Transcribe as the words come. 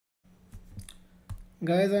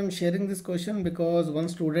Guys, I'm sharing this question because one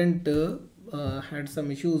student had some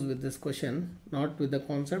issues with this question, not with the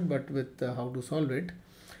concept but with how to solve it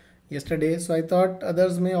yesterday. So I thought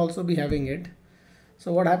others may also be having it.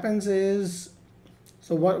 So what happens is,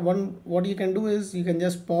 so what you can do is you can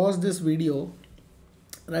just pause this video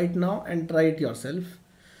right now and try it yourself.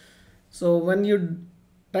 So when you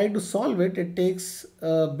try to solve it, it takes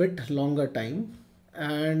a bit longer time,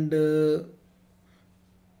 and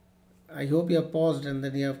I hope you have paused and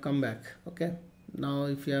then you have come back. Okay, now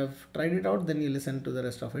if you have tried it out, then you listen to the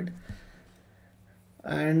rest of it.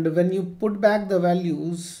 And when you put back the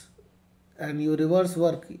values and you reverse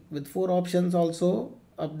work with 4 options also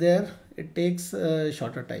up there, it takes a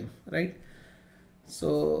shorter time, right?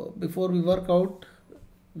 So before we work out,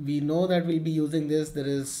 we know that we'll be using this.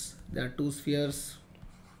 There are 2 spheres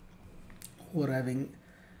who are having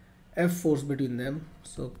F force between them.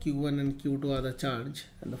 So Q1 and Q2 are the charge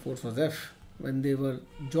and the force was F. When they were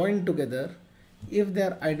joined together, if they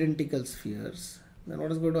are identical spheres, then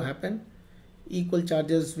what is going to happen? Equal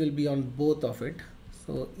charges will be on both of it.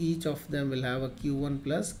 So each of them will have a Q1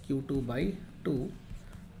 plus Q2 by 2.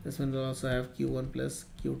 This one will also have Q1 plus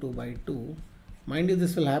Q2 by 2. Mind you,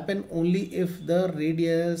 this will happen only if the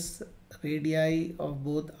radii of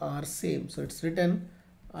both are same. So it's written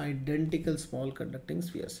identical small conducting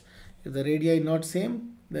spheres. If the radii are not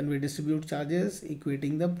same, then we distribute charges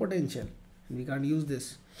equating the potential, and we can't use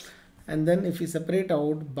this. And then if we separate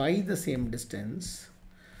out by the same distance,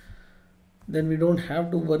 then we don't have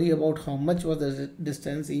to worry about how much was the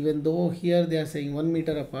distance. Even though here they are saying 1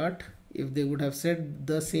 meter apart, if they would have said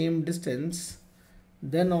the same distance,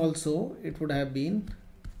 then also it would have been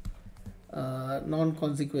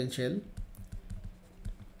non-consequential.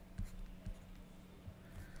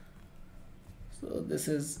 So this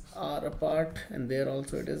is r apart, and there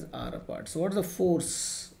also it is r apart. So what's the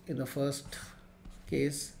force in the first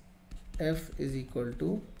case? F is equal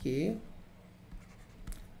to K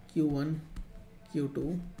Q1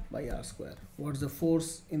 Q2 by r square. What's the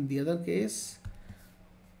force in the other case?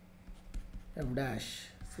 F dash.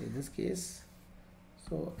 Say this case.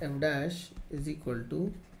 So F dash is equal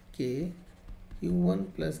to K Q1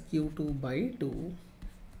 plus Q2 by 2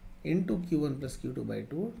 into Q1 plus Q2 by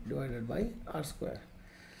 2 divided by r square.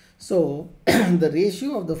 So the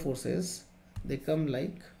ratio of the forces, they come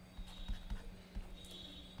like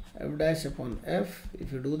F dash upon F.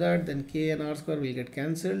 If you do that, then K and r square will get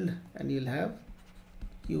cancelled, and you'll have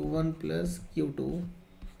Q1 plus Q2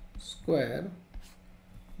 square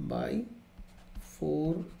by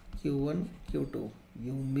 4 Q1 Q2.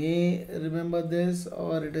 You may remember this,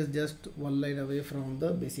 or it is just one line away from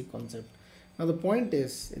the basic concept. Now the point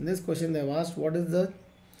is, in this question they have asked what is the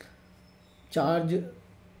charge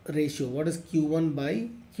ratio, what is Q1 by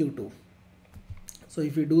Q2. So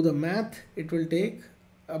if you do the math, it will take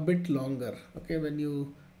a bit longer. Okay, when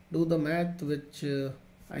you do the math, which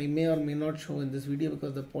I may or may not show in this video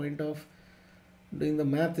because the point of doing the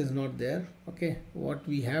math is not there. Okay, what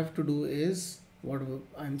we have to do is, what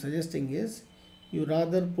I'm suggesting is, you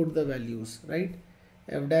rather put the values, right?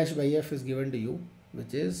 F dash by F is given to you,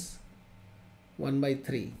 which is 1 by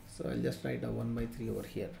 3. So I'll just write a 1 by 3 over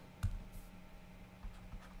here.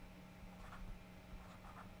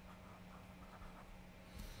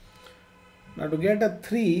 Now to get a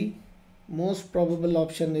 3, most probable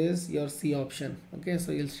option is your C option. Okay,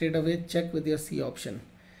 so you'll straight away check with your C option.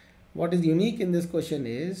 What is unique in this question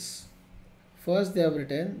is, first they have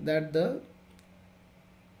written that the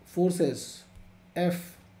forces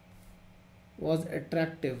F was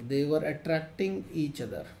attractive. They were attracting each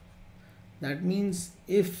other. That means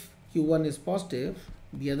if Q1 is positive,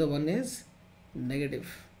 the other one is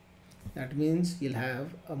negative. That means you'll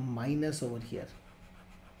have a minus over here.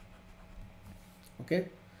 Okay,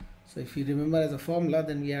 so if you remember as a formula,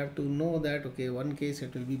 then we have to know that, okay, one case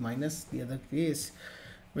it will be minus, the other case,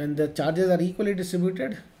 when the charges are equally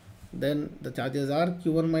distributed, then the charges are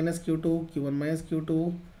Q1 minus Q2, Q1 minus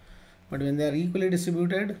Q2. But when they are equally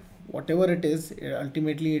distributed, whatever it is,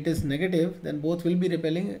 ultimately it is negative, then both will be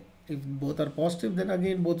repelling. If both are positive, then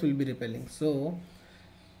again both will be repelling. So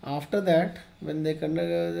after that, when they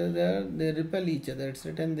they repel each other. It's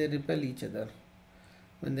written they repel each other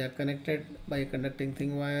when they are connected by a conducting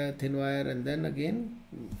thin wire, and then again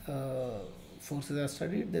forces are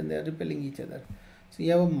studied, then they are repelling each other. So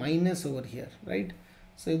you have a minus over here, right?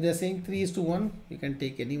 So if they are saying 3:1, you can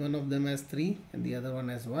take any one of them as 3 and the other one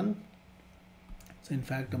as 1. So in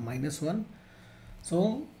fact a minus 1.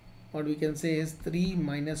 So what we can say is 3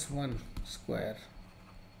 minus 1 square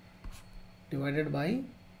divided by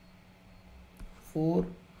 4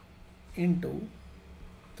 into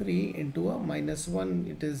 3 into a minus 1.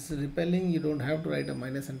 It is repelling. You don't have to write a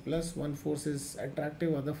minus and plus. One force is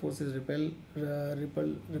attractive, other force is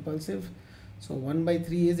repulsive. So 1 by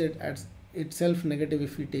 3 is itself negative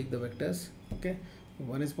if we take the vectors. Okay,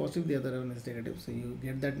 one is positive, the other one is negative, so you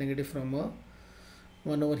get that negative from a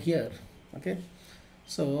 1 over here. Okay,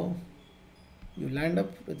 so you land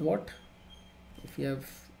up with what? If you have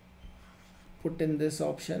put in this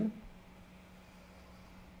option,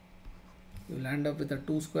 you land up with a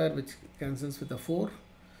 2 square which cancels with a 4,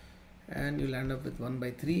 and you land up with 1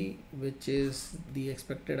 by 3 which is the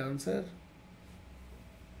expected answer.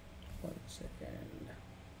 1 second.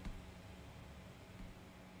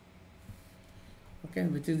 Okay,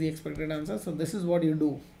 which is the expected answer. So this is what you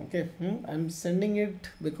do. Okay, I'm sending it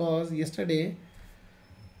because yesterday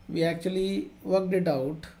we actually worked it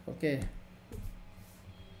out. Okay,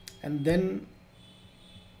 and then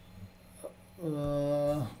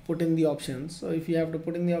put in the options. So if you have to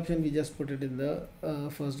put in the option, we just put it in the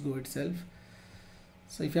first go itself.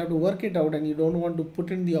 So if you have to work it out and you don't want to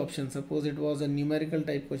put in the option, suppose it was a numerical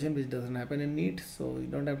type question which doesn't happen in NEET, so you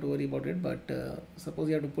don't have to worry about it. But suppose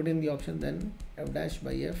you have to put in the option, then f dash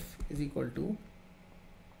by f is equal to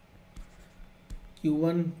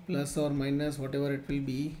q1 plus or minus whatever it will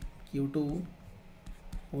be, q2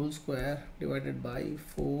 whole square divided by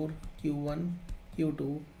 4 q1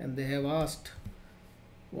 q2, and they have asked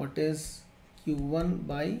what is q1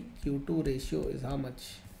 by q2 ratio is how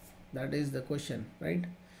much. That is the question, right?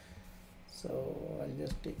 So I'll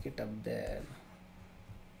just take it up there.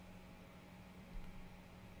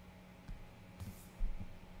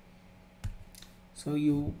 So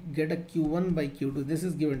you get a q1 by q2. This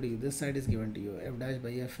is given to you, this side is given to you. F dash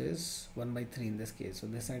by f is 1 by 3 in this case, so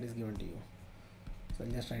this side is given to you. So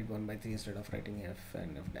I'll just write 1 by 3 instead of writing f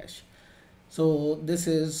and f dash. So this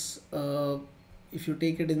is if you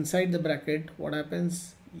take it inside the bracket, what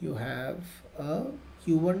happens? You have a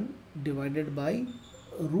q1 divided by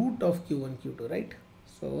root of q1 q2, right?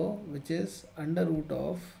 So which is under root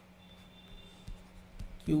of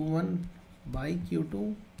q1 by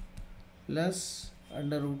q2 plus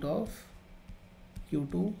under root of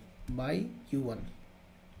q2 by q1.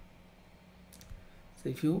 So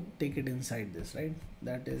if you take it inside this, right,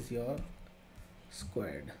 that is your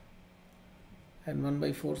squared, and 1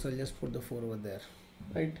 by 4, so I'll just put the 4 over there,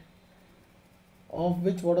 right? Of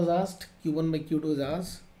which what is asked? q1 by q2 is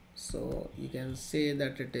asked. So you can say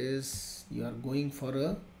that it is, you are going for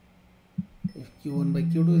a, if q1 by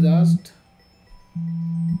q2 is asked,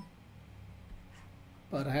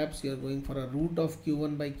 perhaps you are going for a root of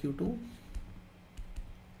q1 by q2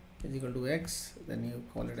 is equal to x, then you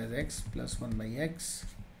call it as x plus 1 by x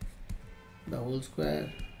the whole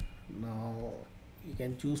square. Now you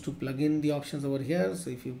can choose to plug in the options over here. So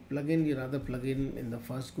if you plug in, you rather plug in the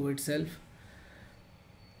first go itself,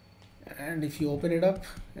 and if you open it up,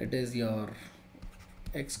 it is your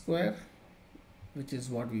x square, which is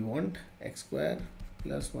what we want, x square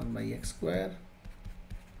plus 1 by x square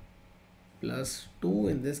plus 2.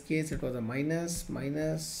 In this case it was a minus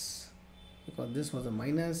because this was a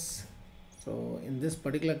minus, so in this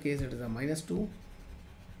particular case it is a minus 2.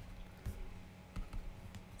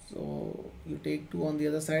 So you take 2 on the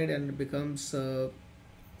other side and it becomes 4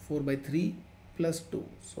 by 3 plus 2,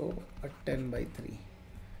 so a 10 by 3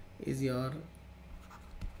 is your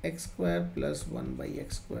x square plus 1 by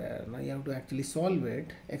x square. Now you have to actually solve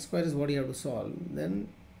it. X square is what you have to solve. Then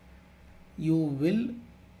you will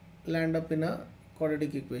land up in a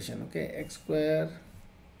quadratic equation. Okay, x square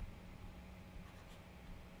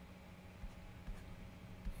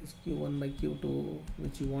is q1 by q2,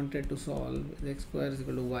 which you wanted to solve, is x square is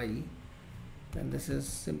equal to y, and this is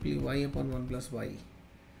simply y upon 1 plus y.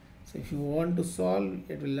 So if you want to solve,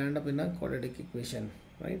 it will land up in a quadratic equation,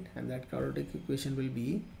 right? And that quadratic equation will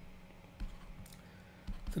be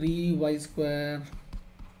 3y square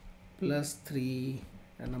plus 3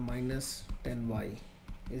 and a minus 10y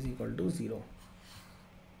is equal to 0.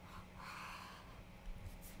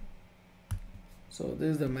 So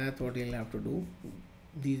this is the math what you'll have to do,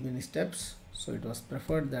 these many steps. So it was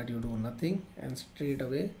preferred that you do nothing and straight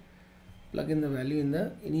away plug in the value in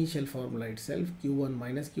the initial formula itself, q1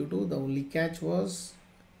 minus q2. The only catch was,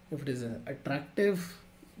 if it is attractive,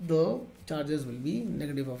 the charges will be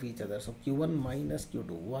negative of each other. So q1 minus q2,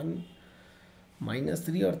 1 minus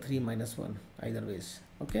 3 or 3 minus 1, either ways.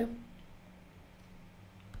 Okay,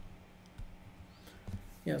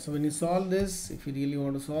 yeah. So when you solve this, if you really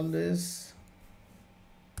want to solve this,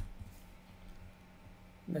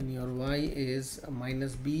 then your y is a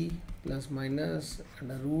minus b plus minus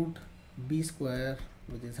under root b square,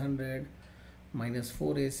 which is 100, minus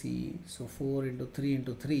 4ac, so 4 into 3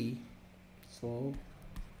 into 3, so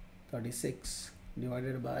 36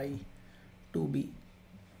 divided by 2b,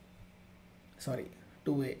 sorry,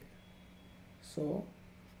 2a. So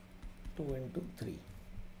 2 into 3,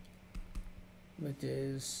 which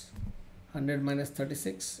is 100 minus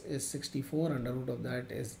 36 is 64, under root of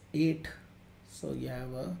that is 8. So you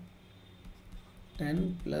have a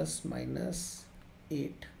 10 plus minus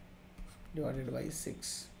 8 divided by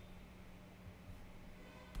 6.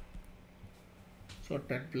 So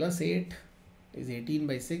 10 plus 8 is 18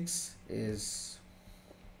 by 6 is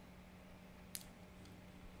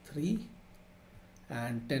 3,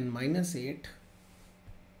 and 10 minus 8,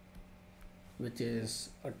 which is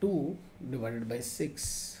a 2, divided by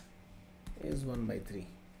 6 is 1 by 3.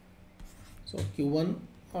 So Q1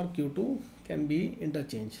 or Q2 can be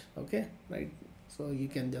interchanged, okay, right? So you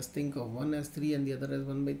can just think of one as 3 and the other as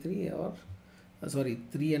 1 by 3, or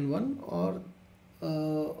 3 and 1, or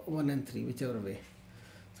 1 and 3, whichever way.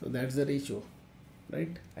 So that's the ratio,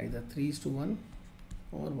 right? Either 3:1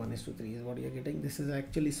 or 1:3 is what you're getting. This is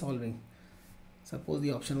actually solving. Suppose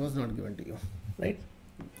the option was not given to you, right?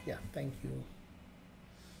 Yeah, thank you.